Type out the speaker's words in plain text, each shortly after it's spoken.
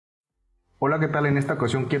Hola, ¿qué tal? En esta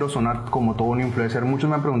ocasión quiero sonar como todo un influencer. Muchos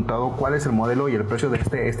me han preguntado cuál es el modelo y el precio de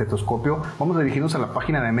este estetoscopio. Vamos a dirigirnos a la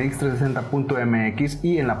página de medix360.mx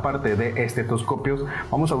y en la parte de estetoscopios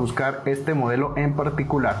vamos a buscar este modelo en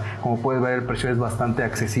particular. Como puedes ver, el precio es bastante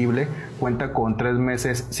accesible. Cuenta con 3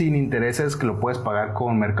 meses sin intereses que lo puedes pagar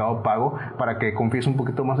con Mercado Pago para que confíes un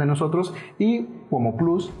poquito más en nosotros. Y como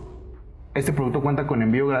plus, este producto cuenta con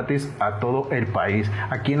envío gratis a todo el país.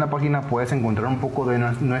 Aquí en la página puedes encontrar un poco de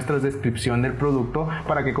nuestra descripción del producto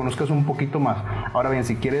para que conozcas un poquito más. Ahora bien,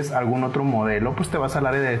 si quieres algún otro modelo, pues te vas al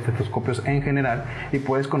área de estetoscopios en general y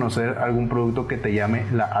puedes conocer algún producto que te llame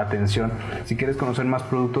la atención. Si quieres conocer más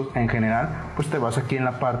productos en general, pues te vas aquí en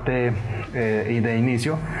la parte de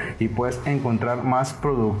inicio y puedes encontrar más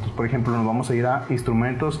productos. Por ejemplo, nos vamos a ir a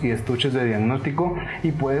instrumentos y estuches de diagnóstico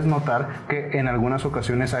y puedes notar que en algunas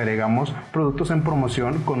ocasiones agregamos productos en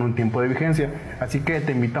promoción con un tiempo de vigencia. Así que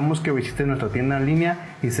te invitamos que visites nuestra tienda en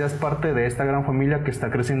línea y seas parte de esta gran familia que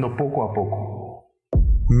está creciendo poco a poco.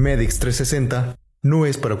 Medix 360 no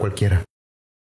es para cualquiera.